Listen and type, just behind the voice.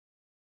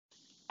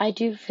I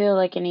do feel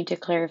like I need to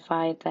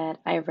clarify that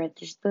I read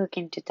this book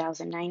in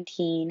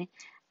 2019,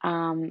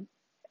 um,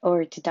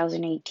 or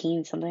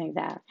 2018, something like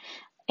that.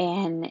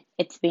 And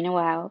it's been a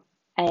while,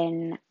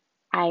 and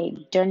I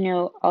don't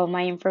know all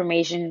my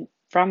information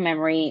from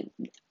memory.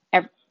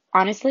 Ev-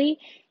 Honestly,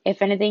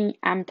 if anything,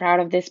 I'm proud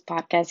of this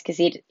podcast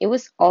because it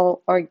was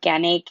all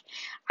organic.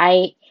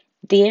 I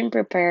didn't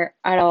prepare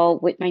at all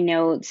with my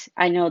notes.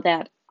 I know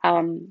that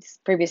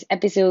previous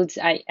episodes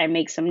I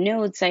make some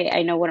notes.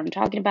 I know what I'm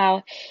talking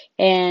about,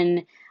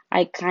 and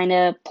I kind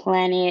of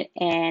plan it,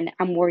 and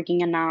I'm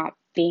working on not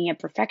being a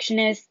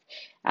perfectionist,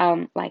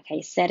 like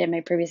I said in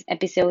my previous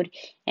episode.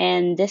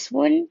 And this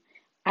one,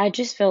 I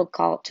just felt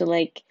called to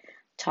like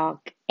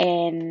talk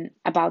and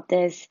about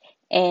this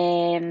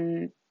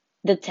and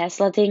the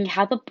Tesla thing.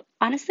 How the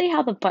honestly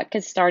how the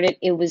podcast started,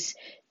 it was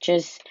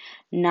just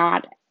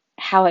not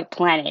how I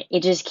planned it.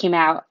 It just came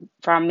out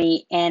from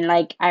me, and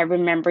like I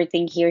remember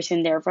things here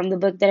and there from the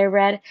book that I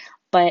read,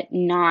 but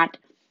not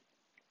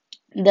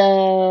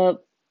the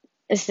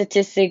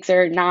statistics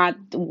are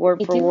not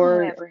word for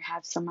word. However,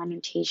 have some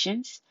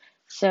annotations.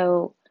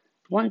 So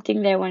one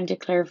thing that I wanted to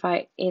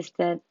clarify is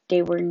that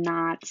they were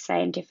not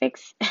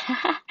scientifics.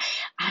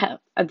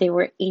 They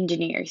were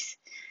engineers.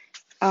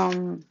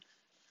 Um,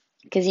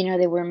 because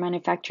they were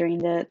manufacturing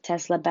the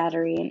Tesla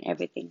battery and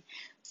everything.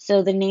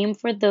 So the name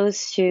for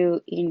those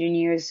two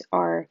engineers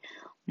are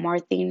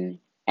Martin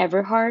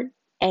Everhard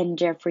and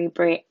Jeffrey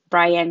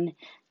Brian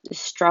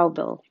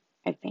Straubel,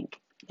 I think.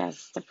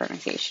 That's the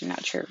pronunciation,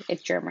 not sure.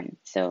 It's German,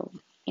 so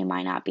it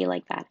might not be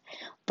like that.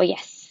 But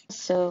yes.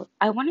 So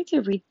I wanted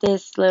to read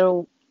this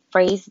little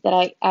phrase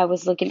that I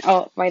was looking.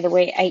 Oh, by the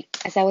way, I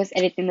as I was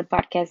editing the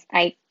podcast,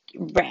 I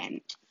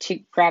ran to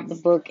grab the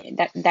book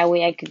that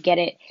way I could get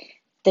it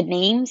the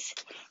names,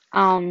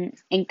 and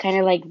kind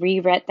of like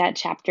reread that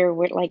chapter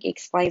where it like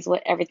explains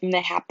what everything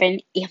that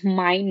happened. It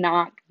might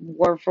not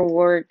word for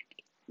word,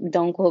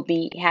 don't quote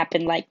me,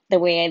 happen like the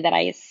way that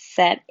I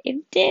said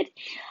it did,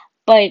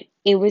 but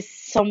it was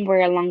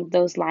somewhere along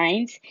those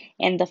lines.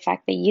 And the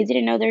fact that you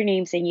didn't know their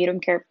names and you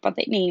don't care about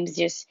the names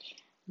just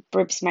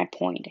proves my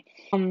point.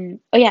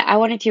 Oh yeah, I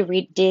wanted to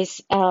read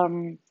this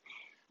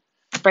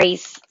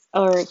phrase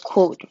or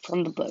quote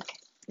from the book.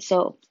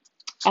 So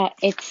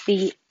it's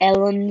the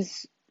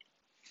Ellen's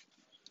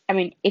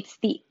it's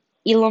the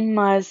Elon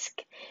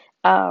Musk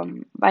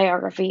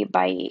biography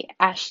by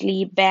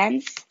Ashley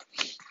Vance.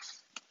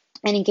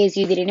 And in case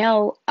you didn't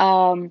know,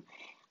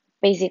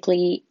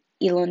 basically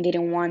Elon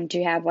didn't want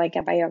to have like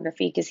a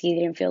biography because he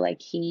didn't feel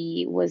like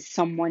he was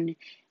someone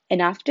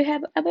enough to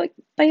have a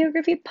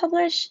biography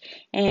published.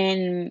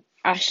 And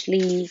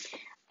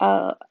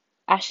uh,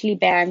 Ashley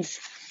Vance,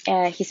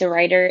 he's a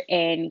writer,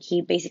 and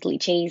he basically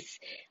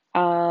chased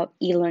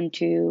Elon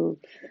to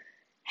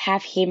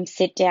have him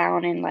sit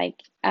down and like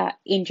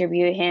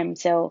interview him.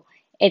 So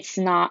it's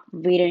not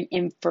written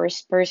in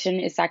first person,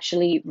 it's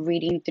actually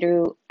reading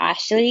through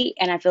Ashley.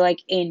 And I feel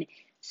like in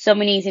so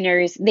many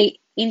scenarios, they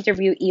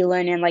interview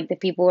Elon and like the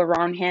people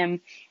around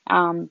him.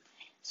 Um,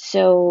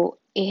 so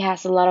it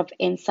has a lot of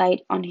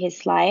insight on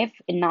his life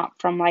and not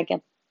from like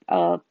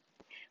a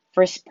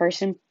first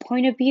person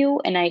point of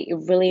view. And I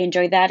really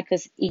enjoy that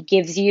because it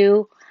gives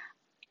you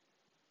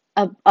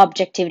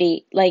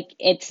objectivity. Like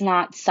it's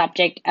not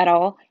subject at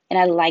all, and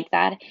I like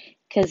that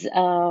because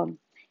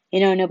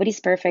nobody's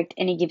perfect,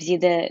 and it gives you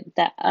the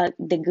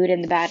good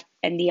and the bad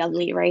and the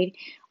ugly, right?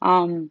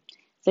 So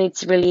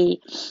it's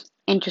really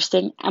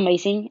interesting,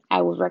 amazing.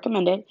 I would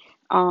recommend it.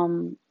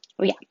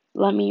 But yeah,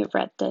 let me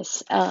read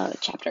this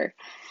chapter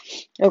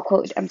or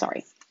quote. I'm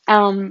sorry.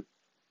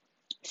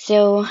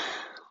 So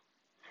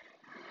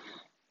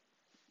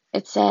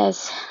it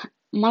says,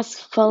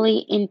 Musk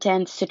fully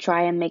intends to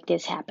try and make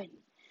this happen.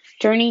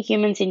 Turning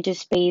humans into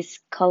space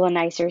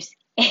colonizers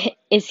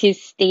is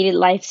his stated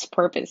life's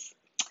purpose.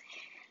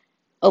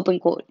 Open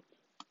quote.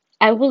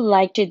 I would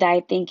like to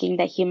die thinking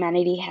that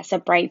humanity has a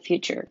bright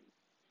future,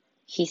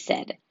 he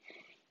said.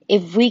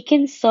 If we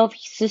can self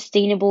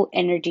sustainable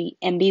energy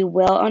and be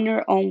well on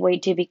our own way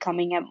to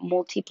becoming a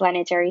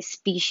multiplanetary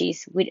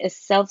species with a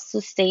self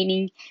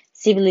sustaining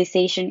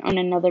civilization on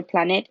another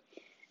planet,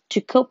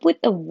 to cope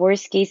with the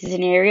worst case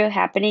scenario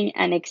happening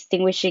and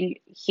extinguishing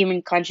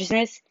human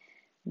consciousness,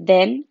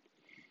 then,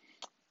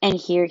 and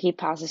here he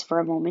pauses for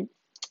a moment,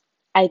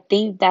 I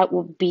think that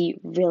would be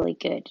really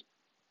good.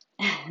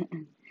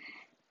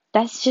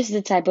 That's just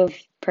the type of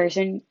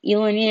person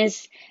Elon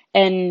is.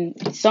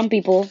 And some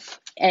people,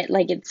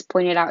 like it's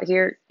pointed out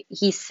here,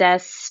 he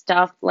says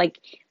stuff like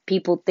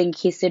people think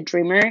he's a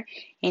dreamer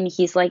and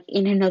he's like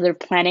in another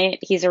planet.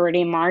 He's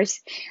already in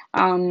Mars.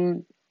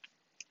 Um,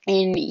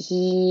 and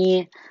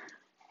he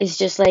is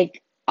just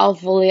like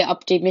awfully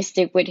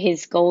optimistic with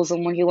his goals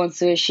and what he wants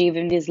to achieve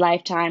in this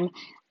lifetime.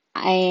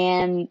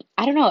 And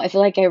I don't know, I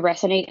feel like I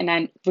resonate and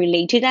I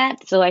relate to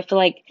that. So I feel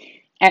like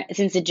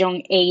since a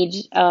young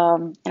age,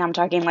 and I'm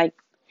talking like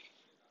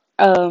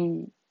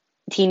um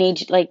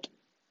teenage, like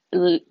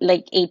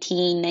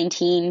 18,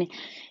 19,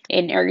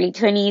 in early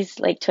 20s,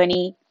 like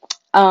 20,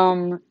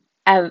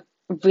 I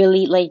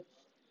really like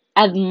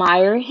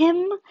admire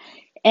him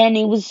And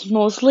it was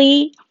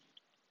mostly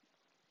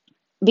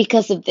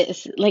because of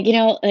this. Like,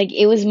 like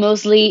it was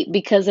mostly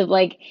because of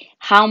like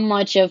how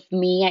much of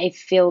me I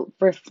feel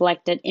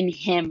reflected in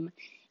him,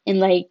 and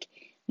like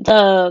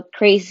the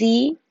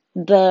crazy,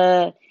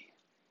 the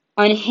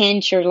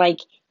unhinged or like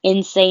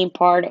insane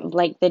part of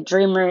like the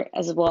dreamer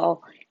as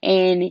well.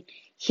 And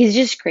he's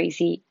just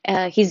crazy.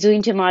 He's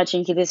doing too much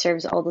and he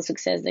deserves all the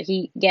success that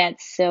he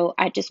gets. So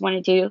I just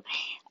wanted to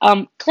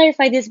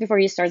clarify this before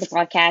you start the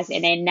podcast,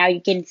 and then now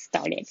you can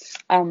start it.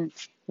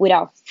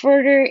 Without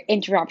further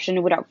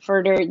interruption, without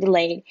further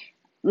delay,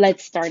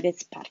 let's start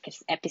this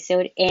podcast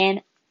episode,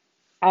 and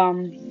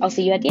I'll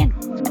see you at the end.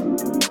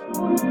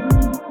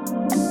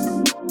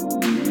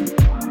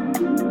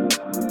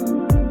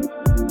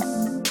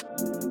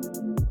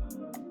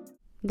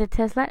 The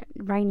Tesla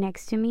right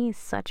next to me is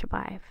such a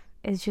vibe.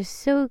 It's just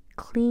so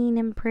clean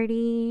and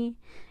pretty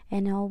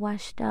and all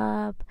washed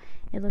up.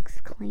 It looks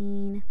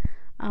clean.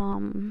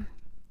 Um,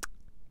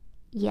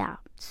 yeah.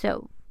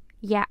 So,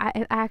 yeah,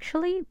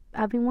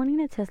 I've been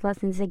wanting a Tesla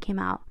since it came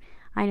out.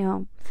 I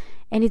know.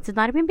 And it's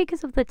not even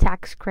because of the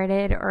tax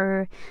credit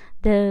or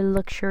the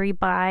luxury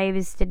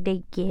vibes that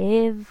they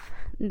give.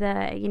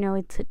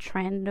 It's a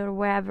trend or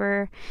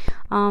whatever.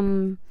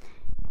 Um,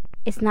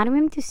 it's not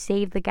even to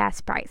save the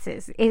gas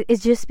prices.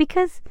 It's just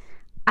because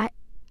I,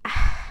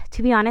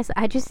 to be honest,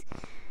 I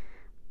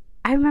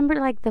remember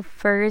like the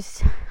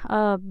first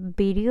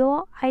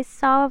video I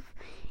saw of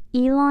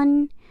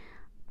Elon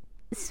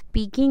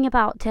speaking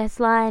about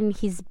Tesla and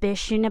his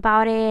vision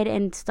about it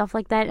and stuff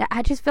like that.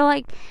 I just feel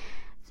like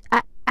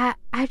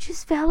I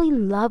just fell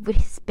in love with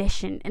his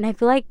vision, and I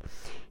feel like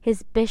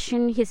his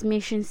vision, his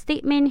mission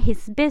statement,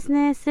 his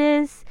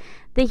businesses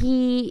that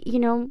he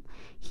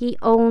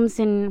owns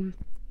and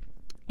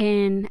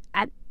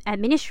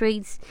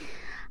administrates.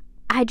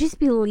 I just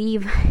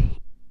believe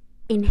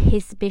in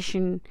his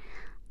vision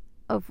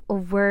of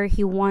where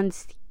he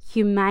wants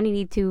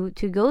humanity to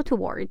go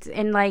towards.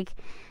 And like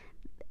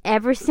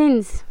ever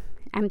since,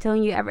 I'm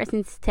telling you, ever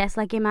since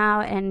Tesla came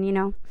out,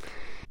 and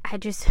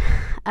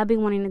I've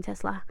been wanting a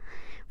Tesla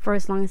for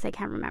as long as I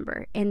can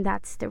remember, and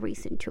that's the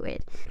reason to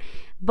it.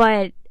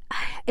 But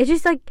it's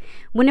just like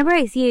whenever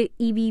I see an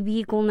EV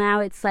vehicle now,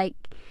 it's like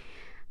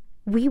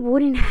we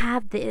wouldn't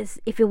have this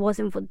if it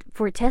wasn't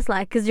for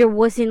Tesla, because there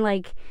wasn't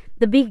like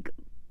the big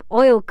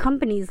oil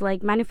companies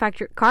like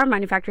car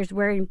manufacturers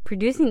weren't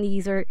producing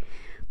these or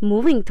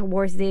moving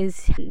towards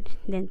this. And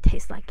then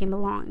Tesla came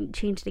along and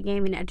changed the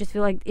game, and I just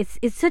feel like it's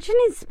such an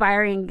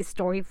inspiring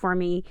story for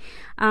me.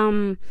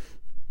 And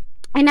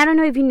I don't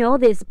know if you know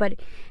this, but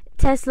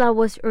Tesla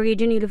was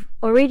originally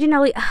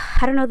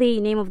I don't know the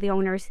name of the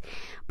owners,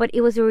 but it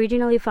was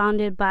originally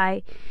founded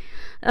by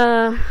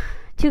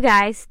two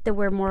guys that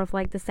were more of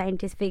like the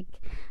scientific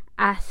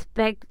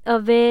aspect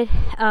of it,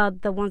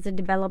 the ones that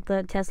developed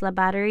the Tesla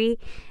battery,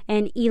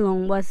 and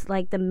Elon was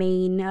like the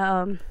main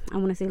I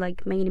want to say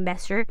like main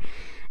investor.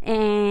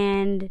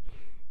 And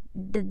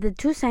the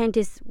two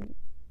scientists,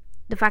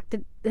 the fact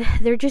that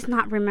they're just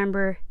not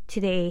remembered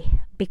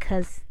today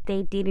because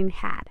they didn't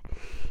had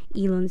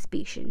Elon's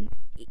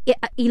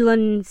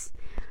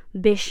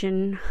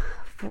vision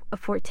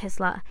for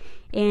Tesla.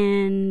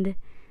 And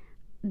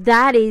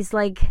that is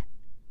like,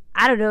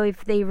 I don't know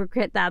if they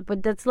regret that,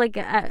 but that's like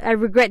a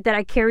regret that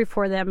I carry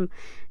for them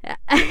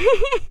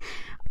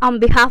on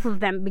behalf of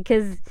them,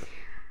 because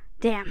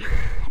damn,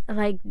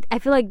 like I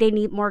feel like they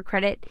need more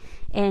credit,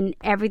 and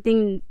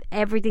everything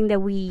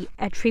that we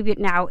attribute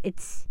now,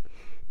 it's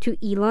to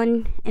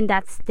Elon, and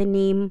that's the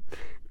name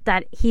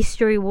that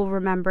history will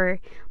remember.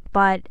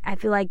 But I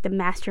feel like the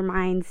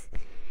masterminds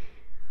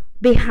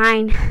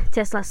behind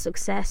Tesla's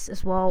success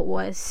as well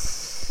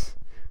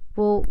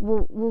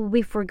will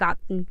be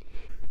forgotten.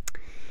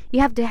 You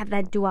have to have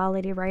that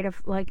duality, right,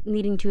 of like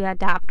needing to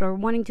adapt or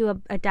wanting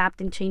to adapt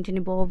and change and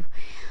evolve.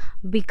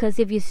 Because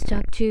if you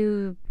stuck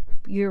to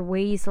your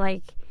ways,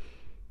 like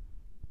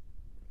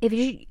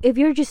if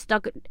you're just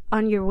stuck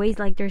on your ways,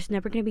 like there's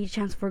never gonna be a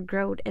chance for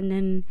growth. And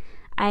then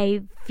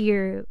I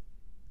fear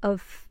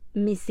of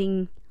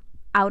missing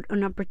out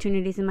on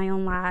opportunities in my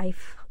own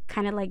life,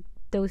 kind of like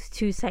those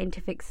two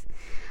scientifics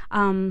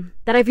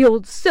that I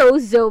feel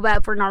so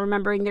bad for not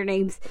remembering their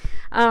names.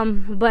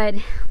 But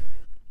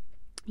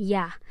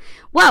yeah,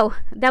 wow,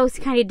 that was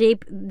kind of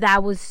deep.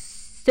 That was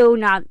so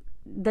not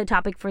the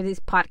topic for this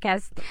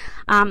podcast.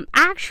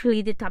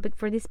 Actually, the topic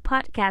for this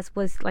podcast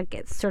was like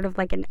sort of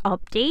like an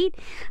update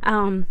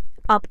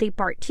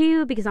part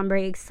 2, because I'm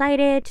very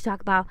excited to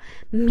talk about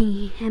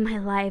me and my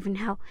life and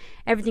how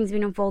everything's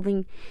been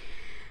unfolding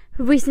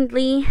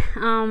recently.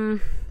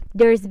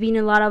 There's been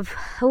a lot of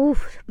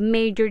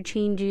major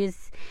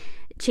changes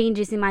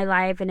in my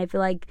life, and I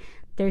feel like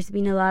there's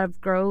been a lot of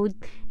growth,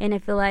 and I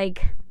feel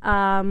like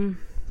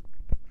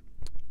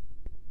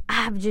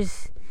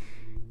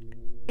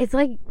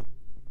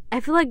I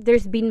feel like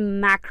there's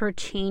been macro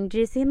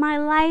changes in my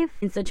life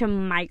in such a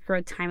micro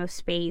time of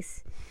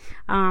space.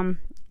 Yeah,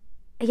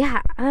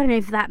 I don't know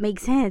if that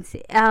makes sense.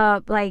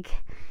 Like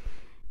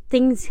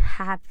things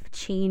have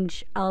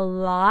changed a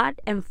lot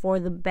and for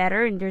the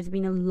better, and there's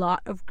been a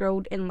lot of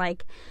growth and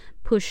like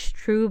push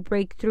through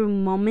breakthrough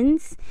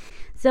moments.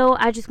 So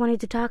I just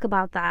wanted to talk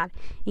about that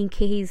in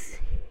case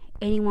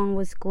anyone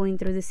was going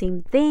through the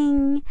same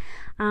thing.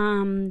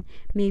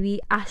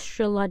 Maybe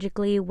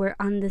astrologically we're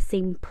on the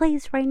same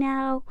place right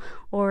now,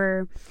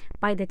 or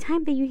by the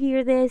time that you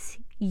hear this,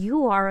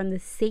 you are on the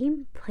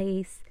same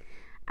place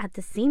at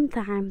the same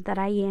time that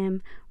I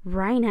am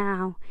right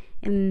now,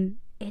 and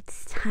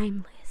it's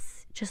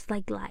timeless, just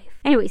like life.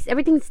 Anyways,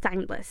 everything's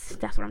timeless.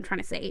 That's what I'm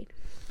trying to say.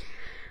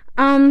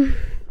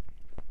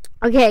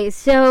 Okay,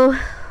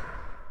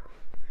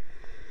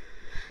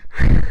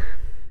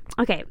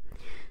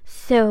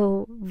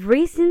 so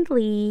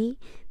recently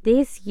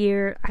this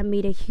year I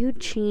made a huge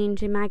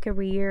change in my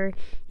career,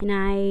 and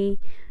I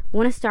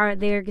want to start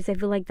there because I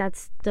feel like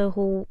that's the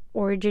whole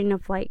origin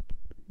of like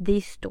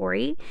this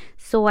story.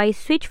 So I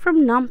switched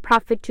from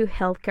nonprofit to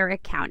healthcare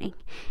accounting,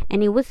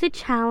 and it was a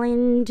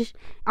challenge.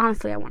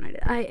 Honestly,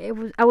 I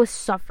was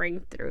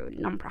suffering through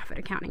nonprofit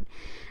accounting,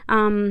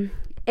 and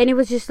it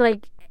was just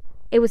like,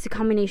 it was a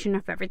combination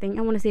of everything.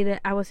 I want to say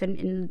that I wasn't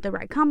in the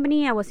right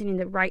company, I wasn't in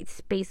the right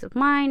space of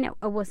mind,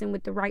 I wasn't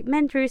with the right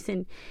mentors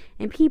and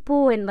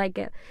people, and like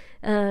it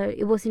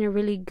wasn't a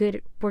really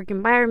good work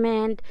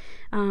environment.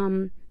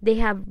 They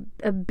have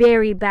a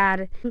very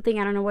bad something,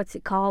 I don't know what's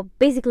it called.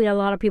 Basically, a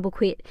lot of people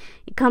quit,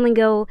 come and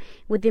go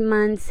within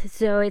months.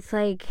 So it's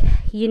like,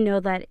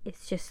 that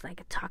it's just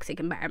like a toxic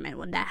environment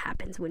when that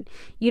happens, when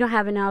you don't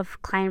have enough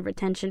client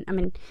retention.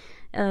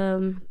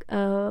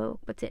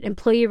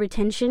 Employee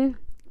retention.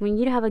 When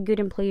you don't have a good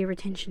employee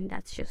retention,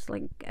 that's just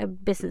like a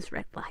business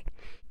red flag.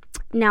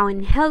 Now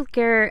in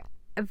healthcare,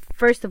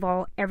 first of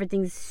all,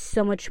 everything's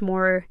so much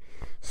more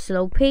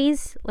slow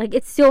pace. Like,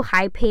 it's still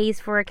high pace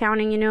for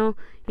accounting, you know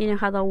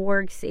how that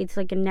works. It's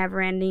like a it's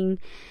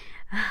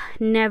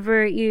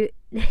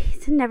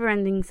a never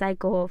ending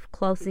cycle of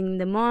closing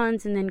the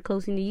months and then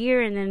closing the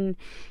year, and then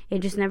it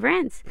just never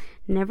ends.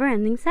 Never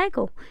ending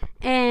cycle.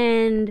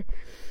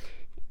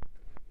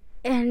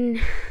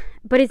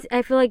 But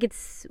I feel like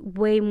it's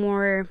way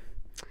more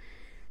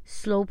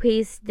slow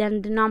paced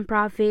than the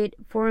nonprofit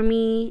for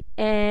me,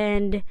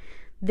 and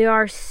there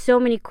are so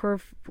many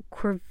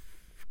curveballs.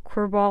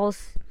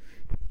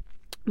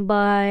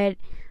 But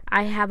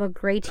I have a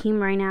great team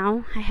right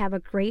now. I have a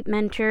great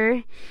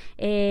mentor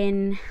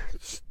and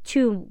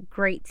 2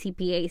 great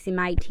CPAs in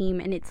my team,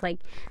 and it's like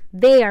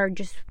they are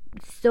just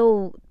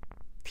so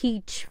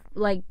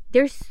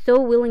they're so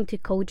willing to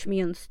coach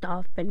me on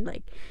stuff and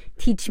like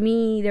teach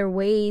me their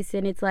ways,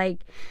 and it's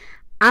like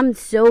I'm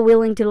so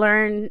willing to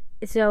learn.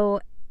 So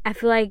I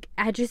feel like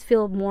I just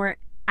feel more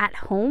at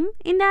home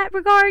in that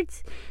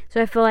regards.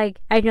 So I feel like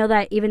I know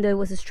that even though it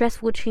was a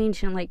stressful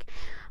change and like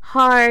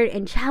hard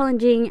and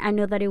challenging, I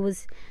know that it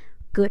was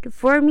good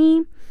for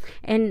me,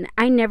 and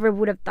I never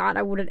would have thought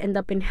I would end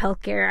up in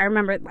healthcare. I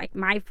remember like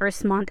my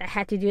first month I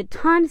had to do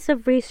tons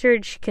of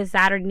research because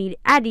I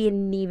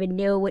didn't even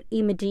know what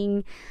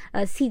imaging,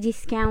 a CT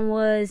scan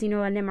was, an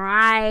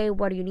MRI.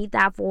 What do you need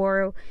that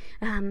for?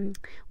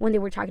 When they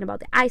were talking about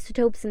the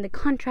isotopes and the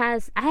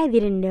contrast, I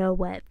didn't know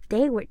what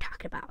they were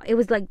talking about. It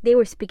was like they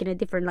were speaking a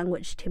different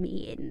language to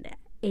me, and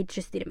it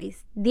just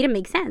didn't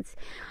make sense.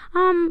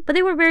 But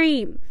they were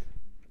very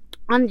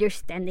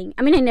understanding.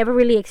 I never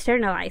really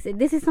externalized it.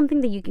 This is something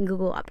that you can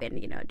Google up and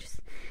just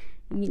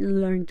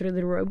learn through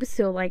the ropes.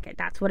 So like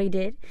that's what I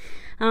did.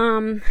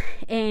 And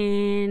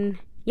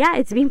yeah,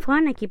 it's been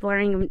fun. I keep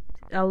learning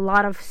a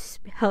lot of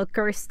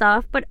healthcare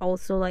stuff, but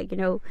also like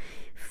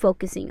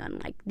focusing on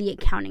like the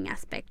accounting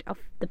aspect of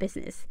the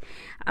business.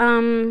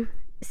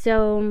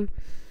 So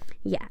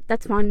yeah,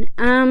 that's fun.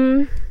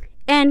 And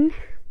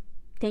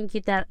thank you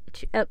that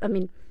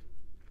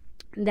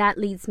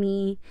leads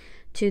me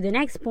to the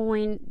next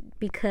point,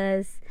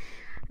 because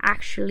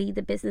actually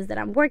the business that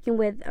I'm working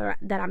with, or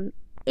that I'm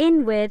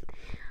in with,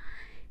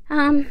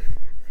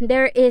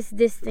 there is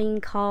this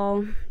thing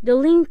called the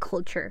lean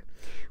culture,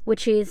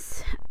 which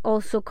is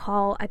also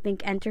called, I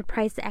think,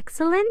 enterprise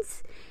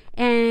excellence,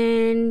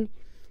 and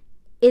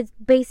it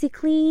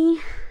basically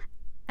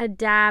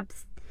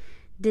adapts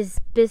this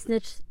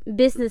business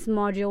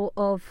module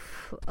of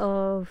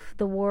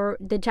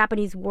the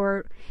Japanese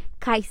word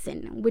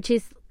Kaizen, which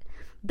is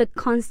the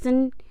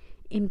constant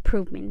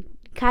improvement.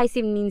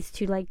 Kaizen means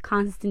to like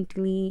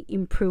constantly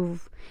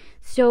improve.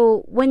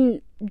 So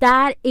when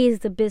that is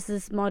the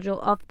business module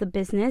of the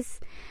business,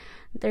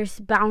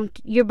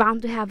 you're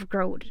bound to have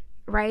growth,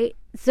 right?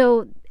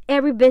 So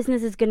every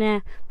business is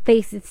gonna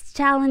face its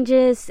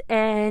challenges,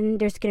 and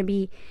there's gonna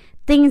be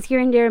things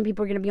here and there, and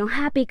people are gonna be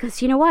unhappy because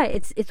you know what?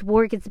 It's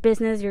work, it's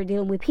business. You're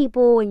dealing with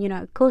people,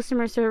 and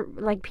customers are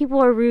like,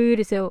 people are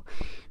rude, so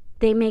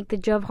they make the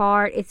job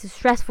hard. It's a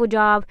stressful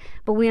job,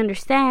 but we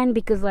understand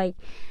because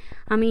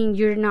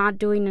you're not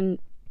doing an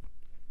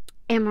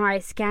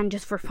MRI scan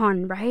just for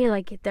fun, right?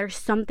 Like there's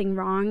something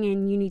wrong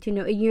and you need to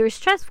know. You're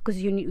stressed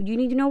because you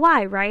need to know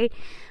why, right?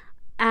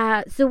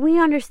 So we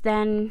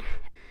understand.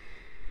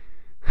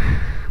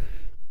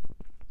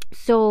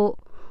 So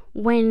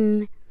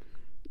when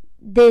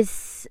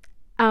this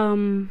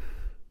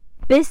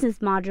business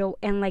module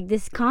and like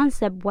this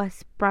concept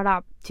was brought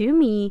up to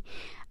me,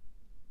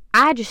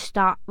 I just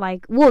thought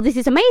like, well, this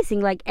is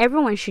amazing. Like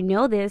everyone should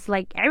know this.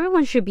 Like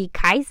everyone should be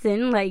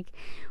Kaizen. Like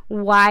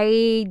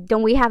why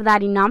don't we have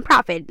that in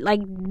nonprofit?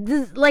 Like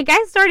this, like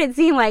I started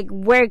seeing like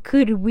where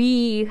could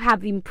we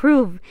have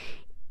improved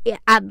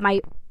at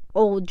my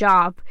old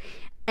job,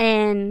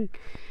 and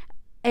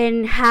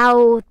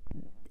how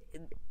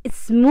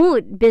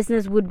smooth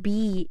business would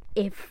be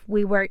if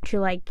we were to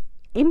like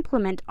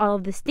implement all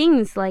of these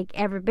things. Like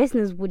every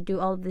business would do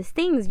all of these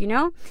things,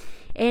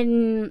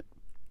 and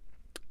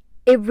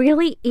it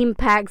really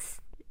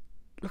impacts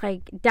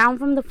like down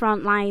from the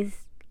front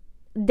lines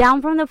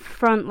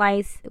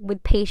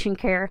with patient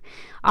care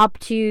up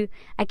to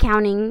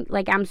accounting.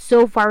 Like I'm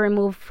so far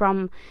removed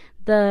from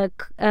the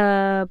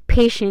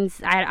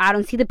patients. I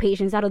don't see the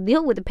patients, I don't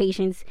deal with the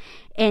patients,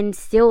 and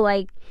still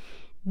like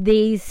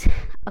this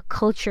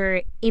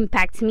culture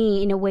impacts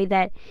me in a way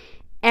that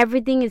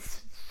everything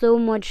is so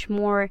much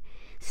more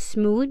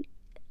smooth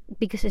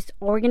because it's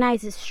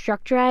organized, it's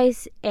structured,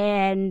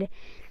 and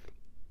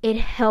it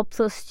helps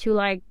us to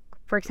like,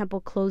 for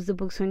example, close the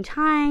books on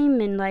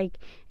time, and like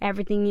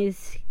everything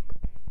is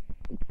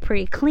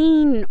pretty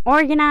clean and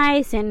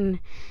organized, and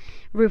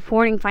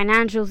reporting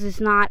financials is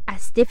not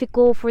as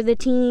difficult for the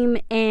team,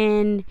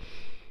 and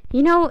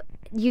you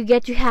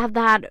get to have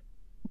that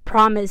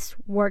promised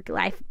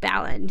work-life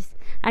balance.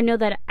 I know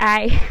that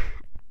I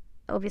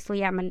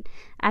obviously I'm an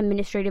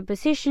administrative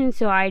position,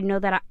 so I know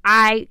that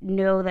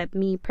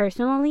me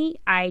personally,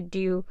 I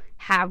do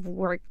have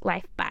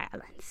work-life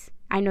balance.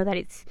 I know that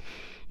it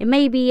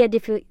may be a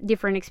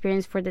different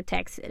experience for the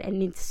techs,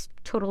 and it's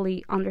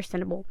totally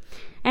understandable,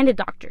 and the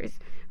doctors,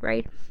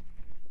 right?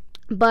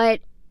 But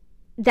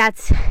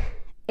it's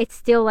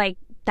still like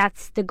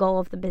that's the goal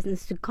of the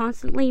business, to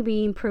constantly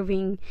be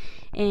improving,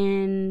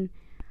 and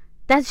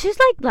that's just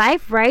like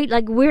life, right?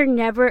 Like we're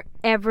never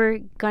ever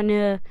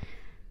gonna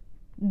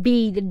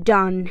be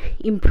done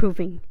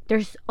improving.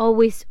 There's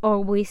always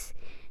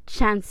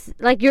chance.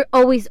 Like you're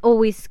always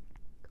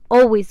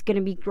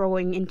gonna be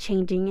growing and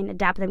changing and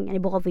adapting and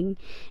evolving.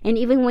 And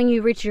even when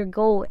you reach your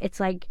goal, it's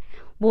like,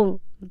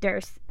 well,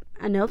 there's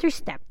another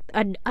step,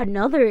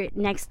 another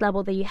next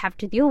level that you have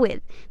to deal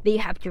with, that you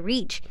have to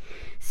reach.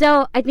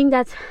 So I think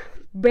that's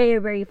very,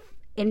 very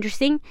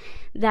interesting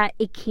that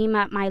it came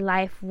at my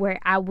life where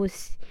I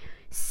was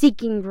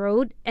seeking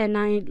growth, and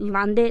I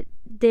landed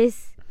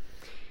this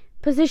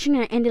position.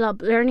 I ended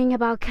up learning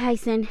about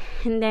Kaizen,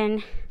 and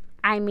then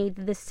I made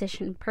the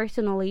decision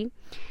personally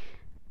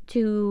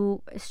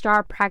to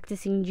start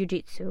practicing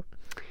jiu-jitsu.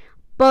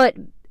 But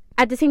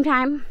at the same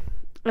time,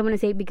 I want to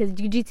say, because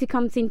jiu-jitsu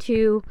comes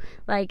into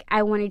like,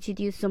 I wanted to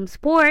do some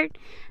sport,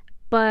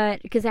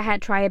 but because I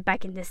had tried it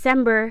back in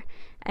December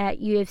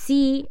at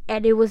UFC,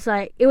 and it was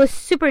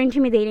super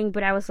intimidating,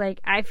 but I was like,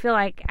 I feel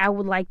like I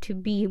would like to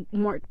be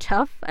more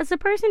tough as a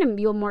person and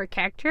build more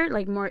character,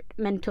 like more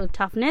mental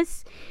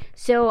toughness.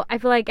 So I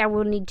feel like I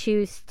will need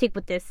to stick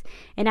with this,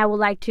 and I would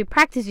like to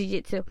practice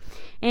jiu-jitsu.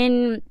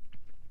 And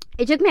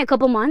it took me a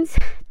couple months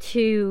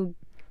to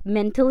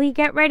mentally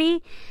get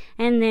ready,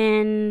 and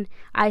then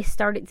I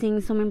started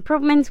seeing some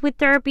improvements with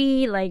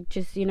therapy, like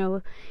just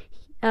dealing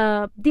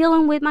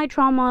with my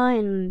trauma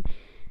and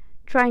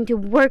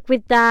working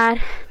with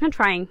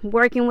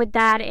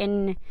that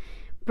and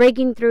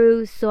breaking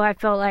through. So I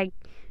felt like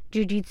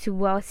jiu-jitsu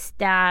was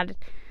that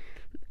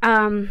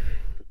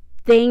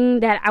thing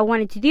that I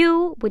wanted to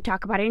do. We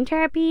talk about it in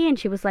therapy, and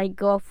she was like,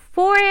 go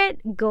for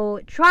it, go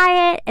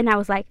try it. And I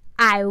was like,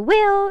 I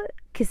will,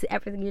 because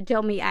everything you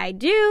tell me I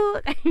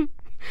do.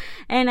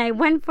 And I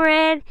went for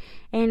it,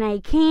 and I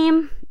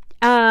came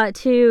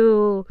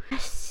to,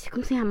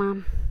 ¿cómo se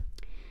llama?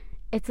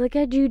 It's like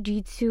a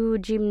jiu-jitsu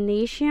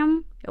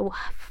gymnasium. Oh,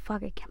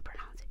 fuck, I can't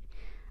pronounce it.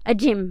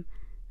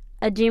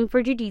 A gym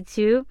for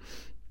jiu-jitsu.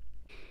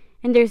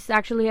 And there's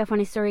actually a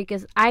funny story,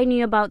 because I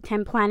knew about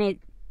 10 Planet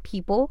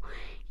people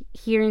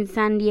here in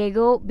San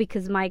Diego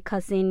because my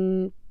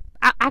cousin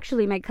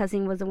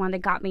was the one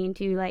that got me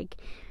into like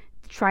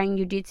trying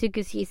jiu-jitsu,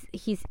 because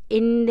he's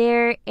in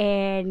there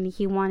and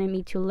he wanted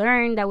me to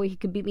learn, that way he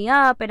could beat me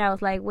up. And I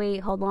was like, wait,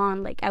 hold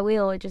on, like I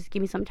will, just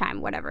give me some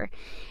time, whatever.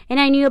 And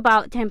I knew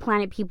about 10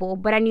 Planet people,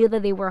 but I knew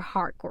that they were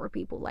hardcore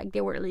people, like they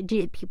were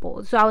legit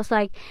people. So I was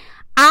like,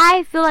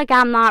 I feel like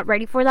I'm not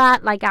ready for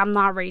that, like I'm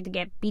not ready to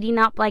get beaten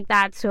up like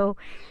that. So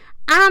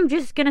I'm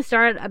just gonna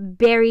start a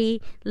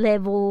very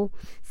level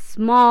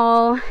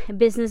small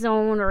business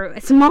owned or a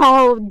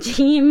small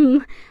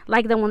gym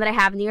like the one that I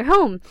have near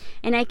home.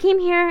 And I came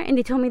here, and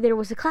they told me there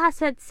was a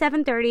class at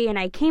 7:30, and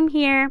I came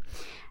here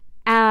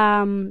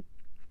at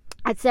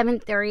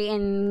 7:30,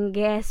 and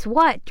guess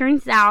what?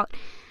 Turns out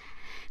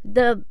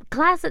the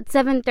class at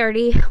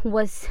 7:30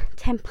 was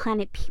 10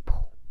 Planet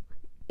people.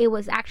 It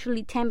was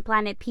actually 10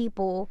 Planet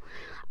people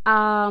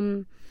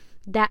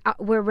that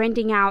were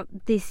renting out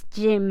this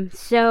gym.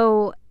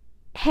 So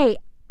hey,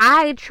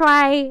 I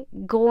try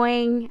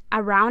going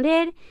around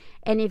it,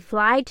 And if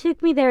I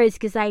took me there, it's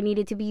because I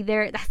needed to be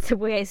there. That's the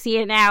way I see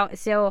it now.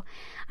 So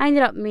I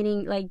ended up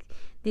meeting like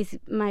this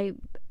my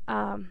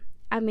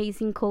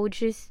amazing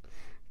coach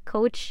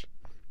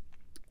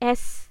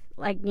S,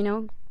 like,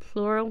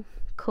 plural,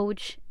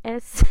 coach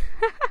S.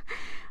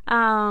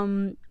 I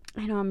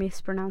know I'm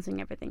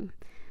mispronouncing everything.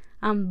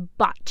 I'm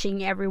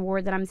botching every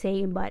word that I'm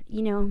saying, but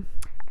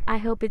I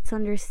hope it's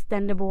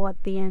understandable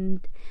at the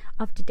end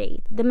of the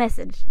day. The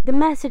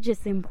message is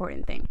the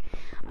important thing.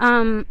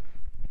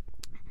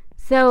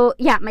 So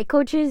yeah, my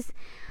coaches,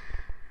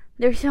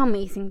 they're so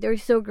amazing. They're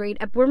so great.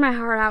 I poured my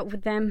heart out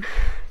with them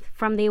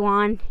from day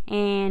one,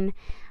 and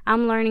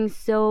I'm learning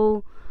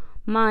so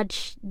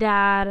much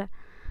that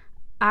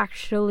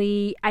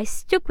actually I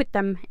stuck with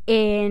them.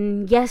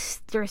 And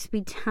yes, there's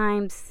been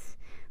times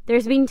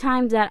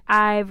that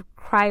I've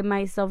cried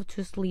myself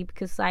to sleep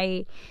because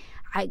I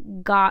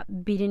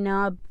got beaten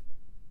up,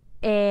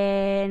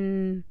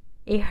 and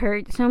it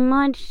hurt so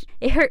much.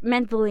 It hurt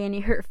mentally and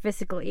it hurt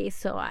physically.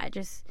 So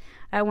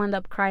I wound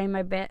up crying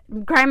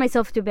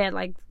myself to bed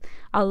like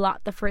a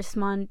lot the first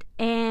month.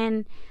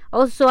 And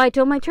also I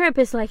told my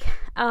therapist, like,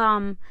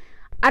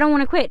 I don't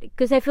want to quit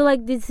because I feel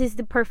like this is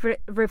the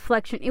perfect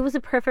reflection. It was a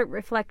perfect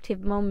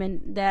reflective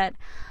moment that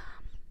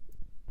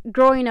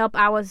growing up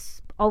I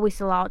was always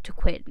allowed to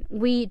quit.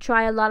 We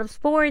try a lot of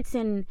sports,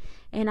 and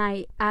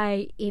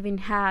I even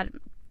had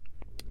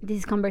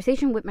this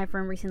conversation with my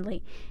friend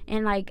recently,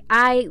 and like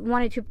I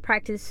wanted to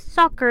practice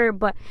soccer,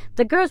 but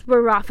the girls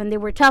were rough and they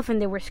were tough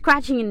and they were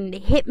scratching and they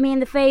hit me in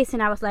the face,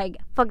 and I was like,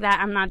 fuck that,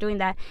 I'm not doing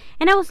that.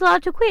 And I was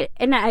allowed to quit,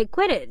 and I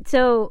quit it.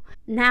 So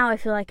now I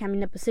feel like I'm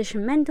in a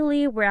position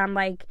mentally where I'm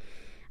like,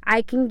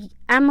 I'm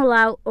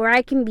allowed, or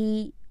I can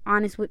be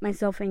honest with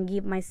myself and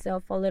give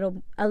myself a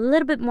little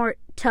bit more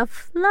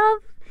tough love,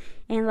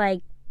 and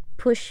like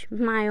push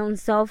my own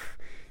self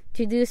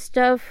to do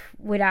stuff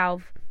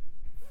without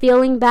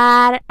feeling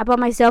bad about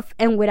myself,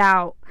 and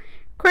without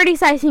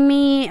criticizing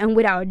me, and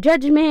without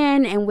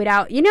judgment, and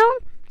without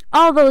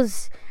all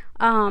those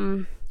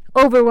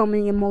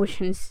overwhelming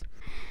emotions.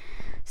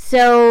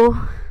 So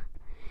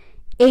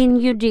in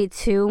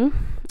jiu-jitsu,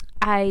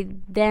 I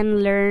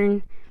then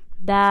learned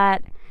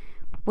that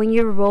when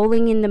you're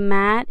rolling in the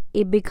mat,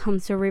 it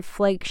becomes a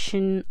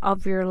reflection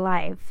of your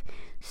life.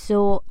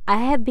 So I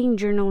have been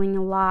journaling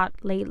a lot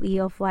lately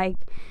of like,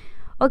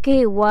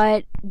 okay,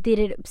 what did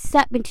it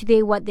upset me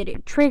today? What did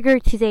it trigger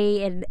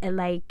today? And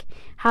like,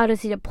 how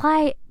does it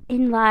apply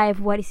in life?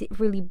 What is it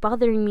really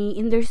bothering me?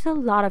 And there's a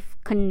lot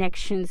of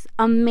connections,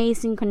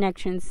 amazing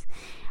connections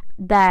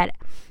that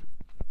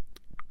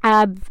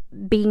I've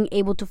been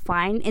able to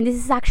find. And this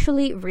is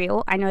actually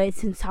real. I know it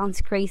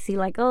sounds crazy,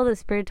 like, oh, the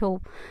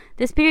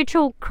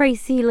spiritual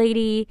crazy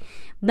lady.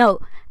 No,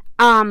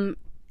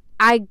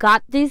 I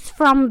got this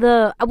from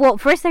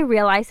first I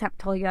realized, I've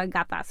told you I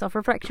got that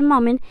self-reflection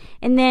moment,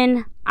 and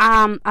then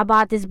I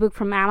bought this book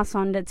from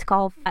Amazon that's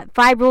called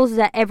 5 Rules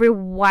That Every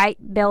White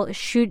Belt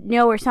Should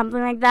Know, or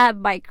something like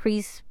that, by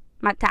Chris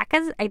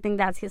Matakas. I think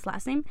that's his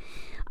last name.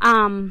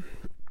 And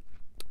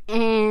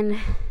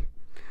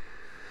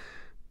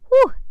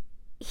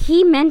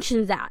he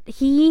mentions that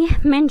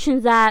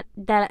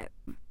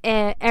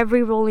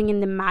every rolling in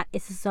the mat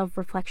is a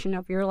self-reflection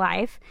of your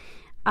life.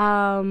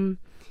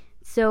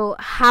 So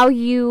how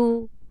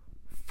you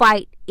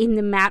fight in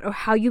the mat, or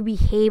how you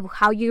behave,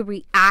 how you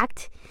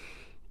react,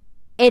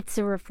 it's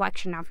a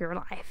reflection of your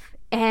life.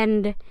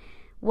 And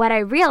what I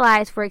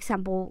realized, for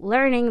example,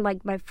 learning,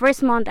 like my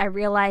first month, I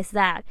realized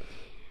that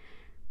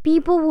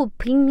people would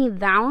pin me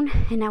down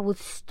and I would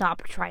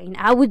stop trying.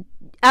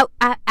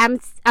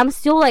 I'm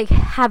still like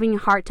having a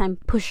hard time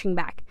pushing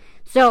back.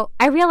 So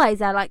I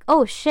realized that, like,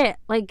 oh shit,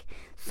 like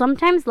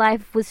sometimes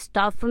life was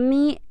tough for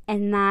me,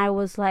 and I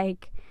was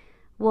like,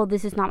 well,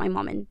 this is not my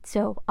moment,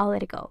 so I'll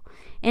let it go.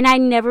 And I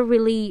never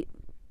really,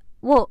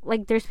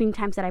 like, there's been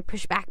times that I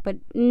push back, but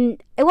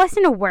I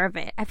wasn't aware of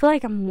it. I feel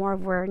like I'm more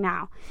aware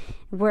now,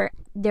 where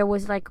there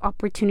was like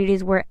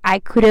opportunities where I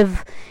could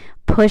have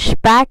pushed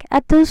back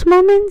at those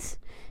moments.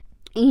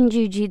 In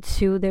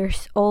jiu-jitsu,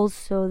 there's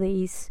also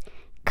this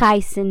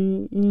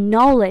Kaizen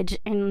knowledge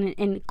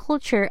and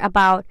culture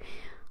about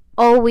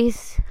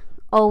always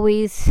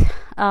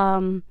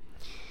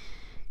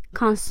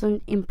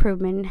constant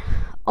improvement,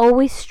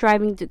 always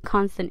striving to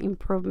constant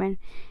improvement,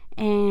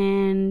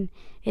 and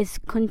it's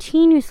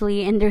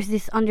continuously. And there's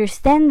this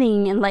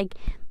understanding, and like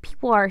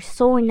people are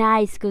so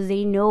nice because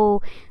they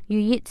know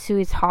jiu-jitsu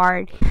is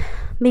hard,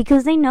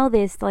 because they know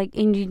this, like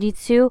in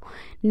jiu-jitsu,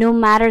 no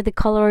matter the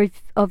color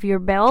of your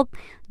belt,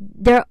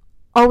 there are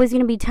always going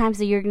to be times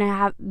that you're going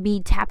to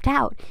be tapped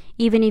out.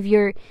 Even if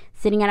you're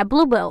sitting at a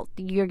blue belt,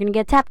 you're going to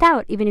get tapped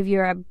out. Even if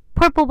you're a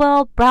purple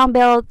belt, brown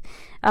belt,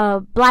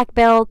 black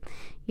belt,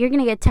 you're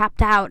going to get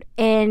tapped out.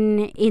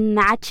 And in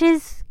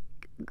matches,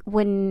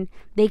 when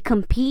they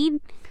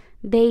compete,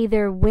 they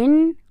either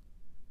win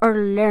or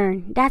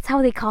learn. That's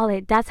how they call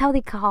it. That's how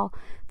they call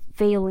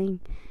failing.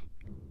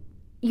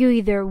 You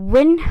either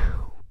win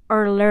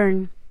or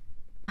learn.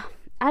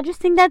 I just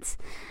think that's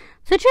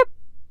such a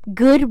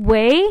good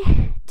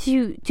way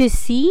to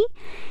see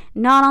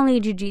not only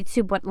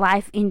jiu-jitsu but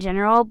life in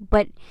general,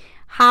 but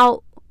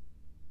how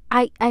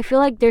I feel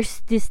like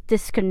there's this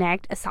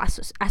disconnect as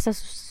a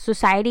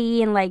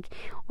society and like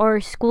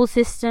or school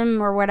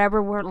system or whatever,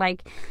 where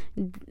like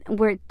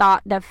we're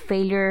taught that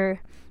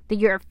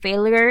you're a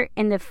failure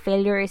and the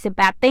failure is a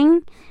bad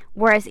thing,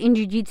 whereas in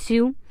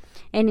jiu-jitsu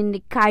and in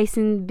the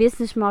Kaizen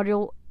business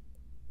model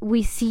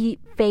we see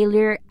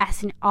failure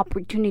as an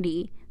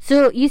opportunity.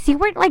 So you see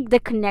where like the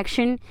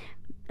connection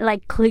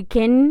like click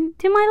in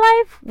to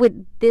my life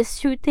with these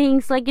two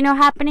things, like,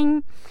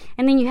 happening.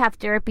 And then you have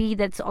therapy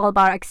that's all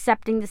about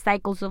accepting the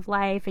cycles of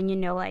life, and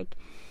like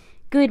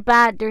good,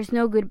 bad, there's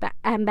no good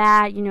and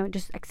bad,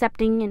 just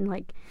accepting and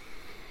like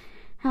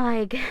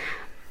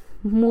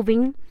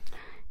moving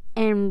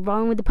and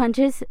rolling with the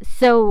punches.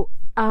 So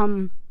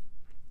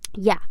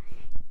yeah,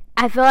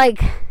 I feel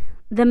like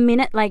the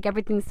minute like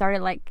everything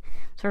started like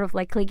sort of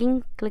like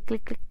clicking, click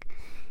click click,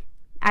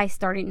 I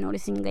started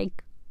noticing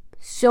like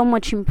so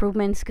much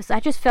improvements, because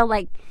I just felt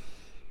like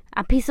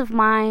a peace of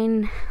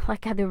mind,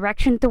 like a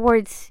direction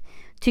towards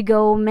to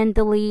go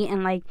mentally,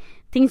 and like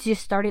things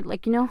just started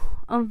like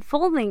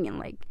unfolding, and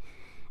like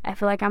I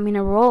feel like I'm in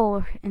a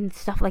role and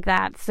stuff like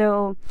that.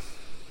 So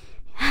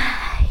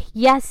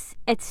yes,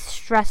 it's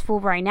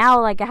stressful right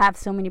now. Like I have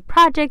so many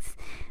projects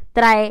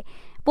that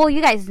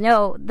you guys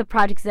know the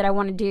projects that I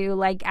want to do.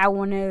 Like I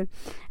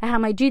have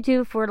my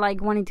YouTube for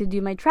like wanting to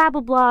do my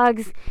travel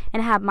blogs,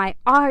 and I have my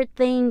art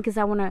thing because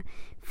I want to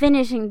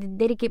finish and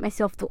dedicate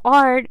myself to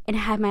art, and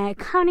I have my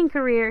accounting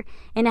career,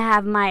 and I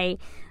have my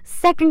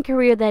second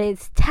career that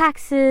is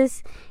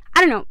taxes.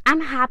 I don't know.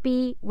 I'm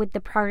happy with the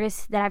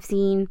progress that I've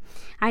seen.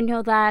 I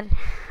know that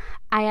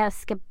I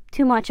asked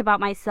too much about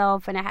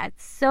myself, and I had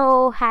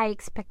so high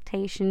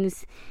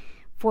expectations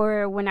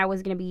for when I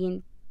was going to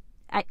be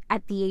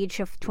at the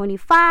age of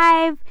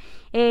 25,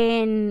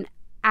 and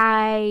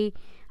I'm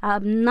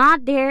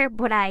not there,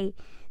 but I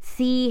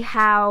see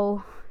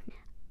how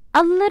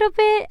a little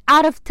bit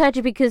out of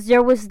touch, because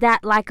there was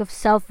that lack of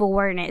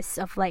self-awareness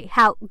of like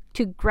how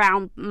to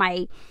ground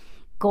my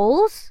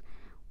goals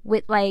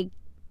with like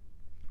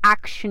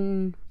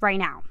action right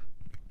now.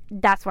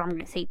 That's what I'm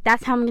gonna say.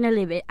 That's how I'm gonna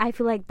live it. I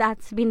feel like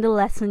that's been the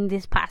lesson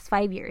this past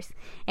 5 years.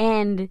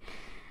 And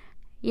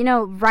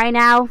right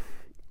now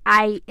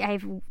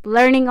I'm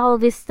learning all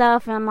this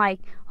stuff, and I'm like,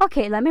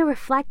 okay, let me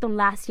reflect on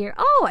last year.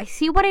 Oh, I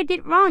see what I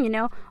did wrong,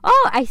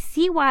 Oh, I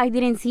see why I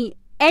didn't see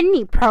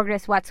any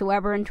progress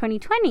whatsoever in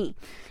 2020,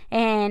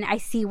 and I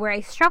see where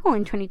I struggle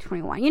in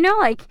 2021,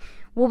 like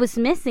what was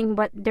missing.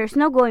 But there's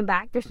no going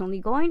back, there's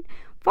only going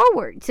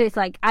forward. So it's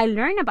like I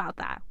learn about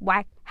that.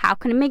 How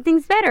can I make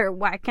things better?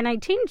 What can I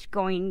change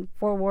going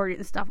forward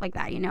and stuff like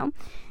that,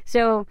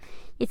 So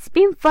it's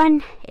been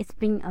fun. It's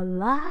been a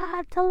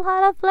lot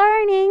of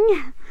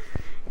learning,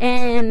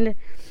 and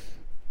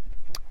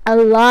a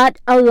lot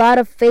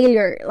of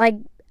failure. Like,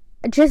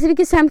 just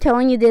because I'm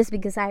telling you this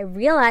because I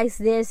realize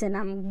this and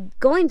I'm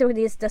going through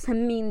this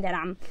doesn't mean that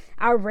I'm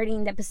already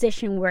in the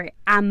position where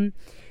I'm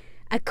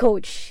a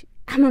coach.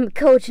 I'm a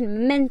coach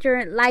and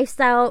mentor,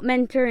 lifestyle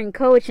mentor and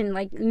coach, and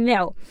like,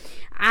 no,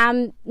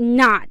 I'm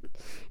not.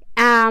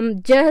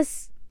 I'm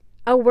just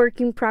a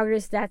work in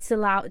progress that's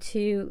allowed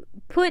to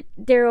put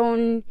their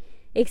own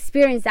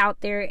experience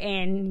out there,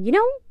 and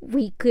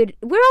we're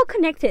all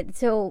connected.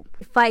 So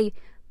if I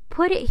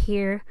put it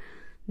here,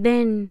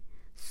 then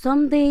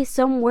someday,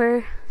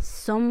 somewhere,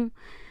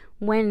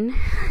 when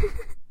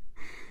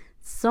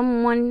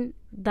someone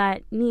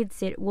that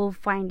needs it will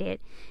find it.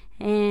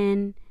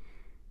 And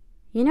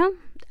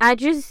I've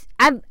just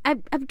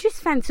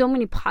found so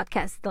many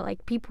podcasts that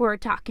like people are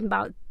talking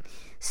about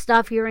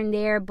stuff here and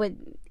there, but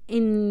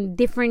in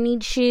different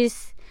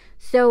niches.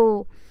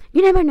 So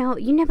you never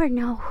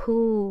know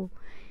who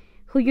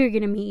you're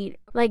gonna meet,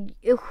 like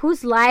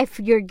whose life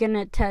you're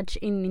gonna touch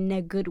in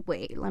a good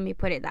way. Let me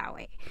put it that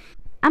way.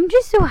 I'm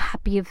just so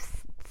happy of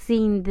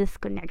seeing this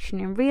connection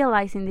and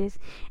realizing this,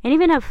 and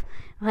even of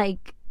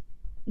like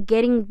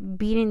getting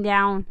beaten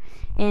down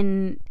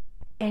and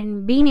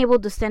being able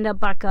to stand up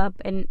back up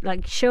and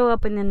like show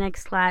up in the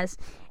next class,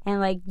 and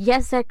like,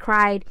 yes, I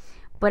cried,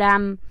 but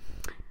I'm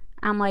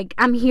like,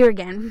 I'm here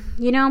again,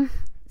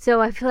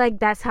 So I feel like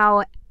that's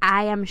how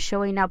I am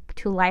showing up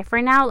to life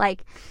right now.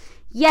 Like,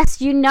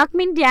 yes, you knocked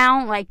me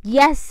down. Like,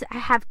 yes, I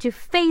have to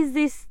face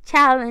this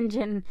challenge,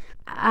 and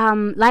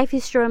life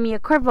is throwing me a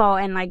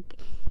curveball, and like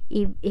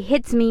it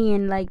hits me,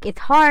 and like it's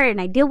hard, and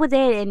I deal with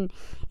it,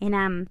 and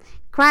I'm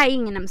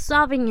crying and I'm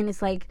sobbing, and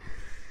it's like,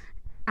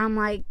 I'm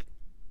like,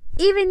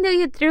 even though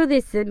you threw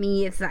this at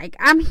me, it's like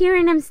I'm here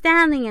and I'm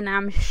standing, and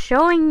I'm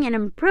showing and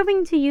I'm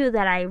proving to you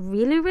that I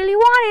really, really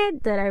want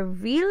it, that I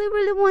really,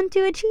 really want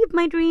to achieve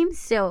my dreams.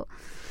 So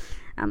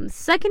I'm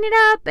sucking it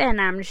up and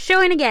I'm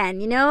showing again.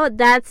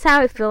 That's how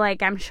I feel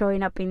like I'm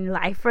showing up in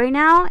life right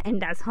now, and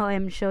that's how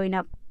I'm showing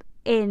up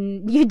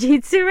in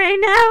jiu-jitsu right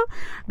now,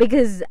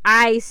 because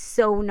I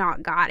so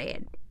not got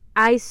it.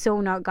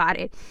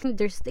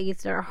 There's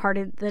days that are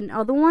harder than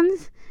other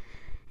ones,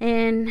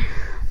 and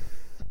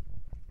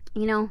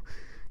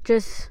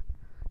just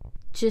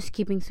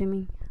keeping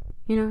swimming.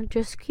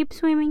 just keep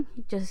swimming.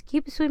 Just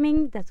keep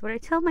swimming. That's what I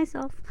tell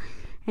myself.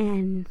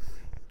 And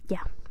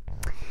yeah.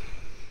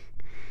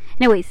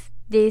 Anyways,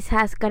 this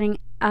has gotten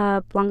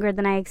up longer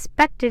than I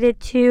expected it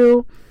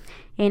to.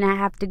 And I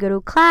have to go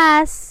to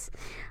class.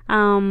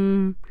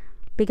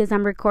 Because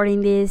I'm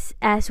recording this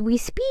as we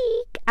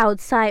speak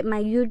outside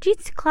my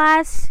jiu-jitsu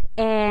class.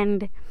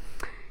 And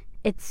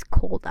it's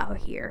cold out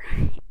here.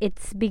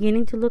 It's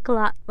beginning to look a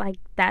lot like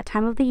that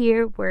time of the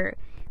year where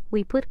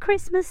we put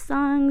Christmas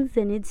songs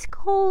and it's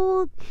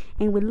cold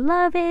and we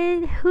love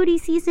it, hoodie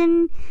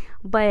season.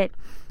 But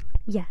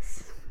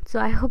yes, so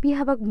I hope you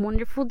have a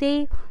wonderful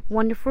day,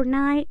 wonderful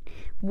night,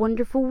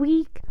 wonderful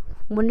week,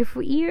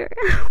 wonderful year,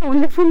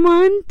 wonderful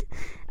month,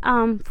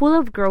 full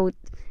of growth.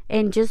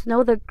 And just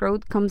know that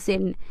growth comes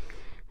in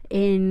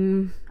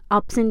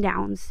ups and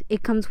downs.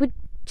 It comes with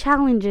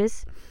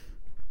challenges.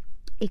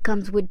 It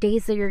comes with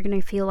days that you're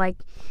gonna feel like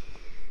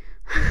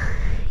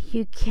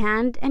you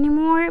can't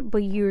anymore,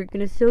 but you're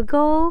gonna still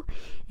go.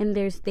 And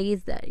there's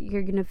days that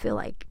you're gonna feel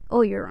like,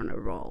 oh, you're on a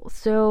roll.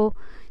 So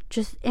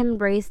just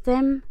embrace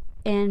them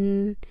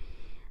and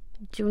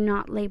do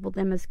not label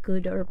them as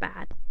good or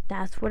bad.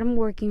 That's what I'm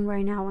working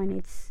right now,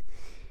 and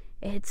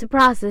it's a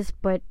process.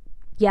 But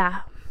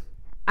yeah,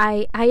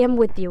 I am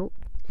with you.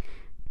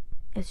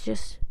 It's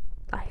just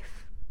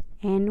life,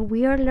 and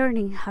we are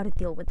learning how to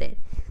deal with it.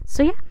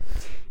 So yeah.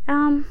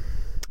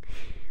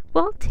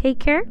 Well, take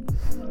care.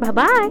 Bye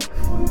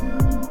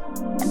bye.